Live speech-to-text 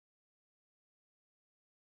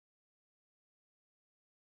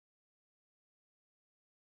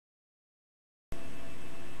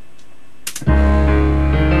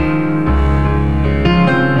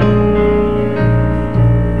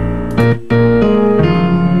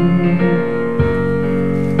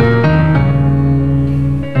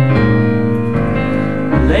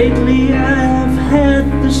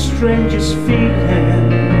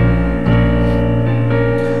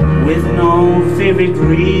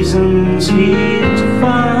reasons here to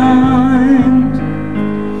find,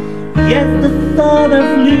 yet the thought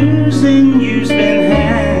of losing you's been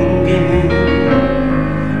hanging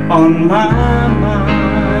on my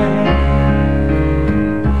mind.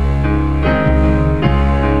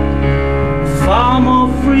 Far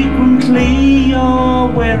more frequently you're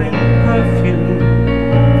wearing perfume,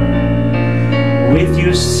 with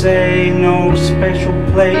you say no special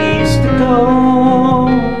place to go.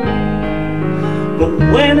 But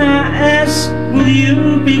when I ask, will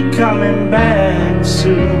you be coming back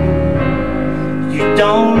soon, you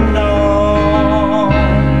don't know,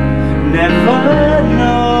 never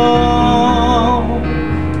know.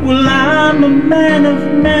 Well, I'm a man of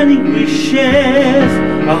many wishes,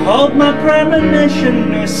 I hope my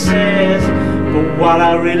premonition misses. But what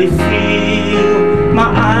I really feel, my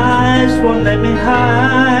eyes won't let me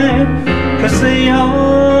hide, 'cause they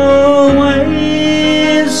always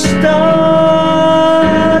start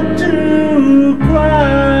to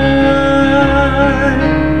cry.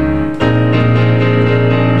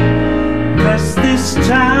 'Cause this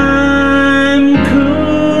time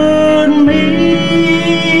could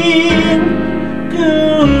mean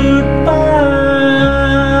goodbye.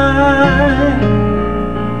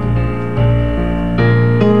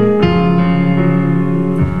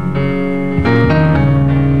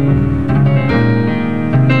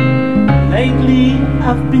 Lately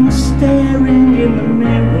I've been staring in the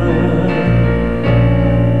mirror,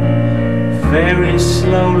 very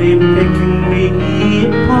slowly picking me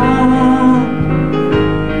apart,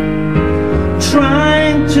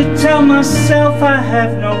 trying to tell myself I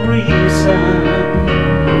have no reason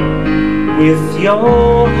with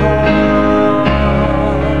your heart.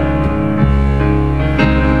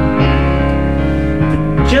 But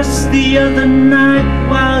just the other night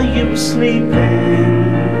while you were sleeping,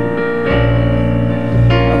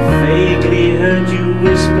 vaguely heard you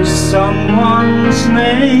whisper someone's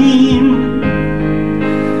name.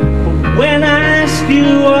 But when I ask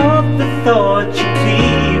you of the thought you're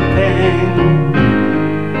keeping,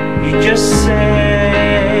 you just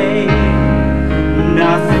say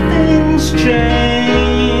nothing's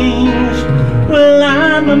changed. Well,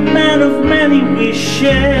 I'm a man of many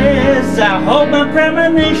wishes, I hope my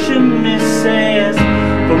premonition misses.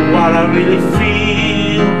 But what I really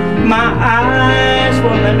feel, my eyes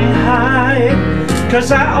won't let me hide, 'cause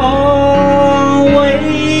I always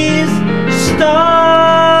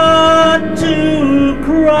start to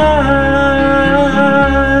cry.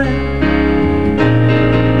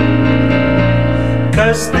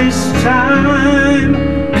 'Cause this time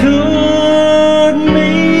could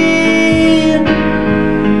mean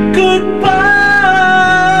goodbye,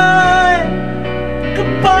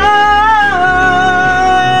 goodbye.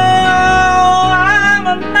 I'm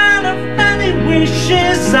a man of many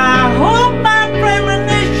wishes, I hope my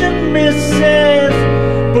premonition misses.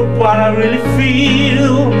 But what I really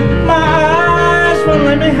feel,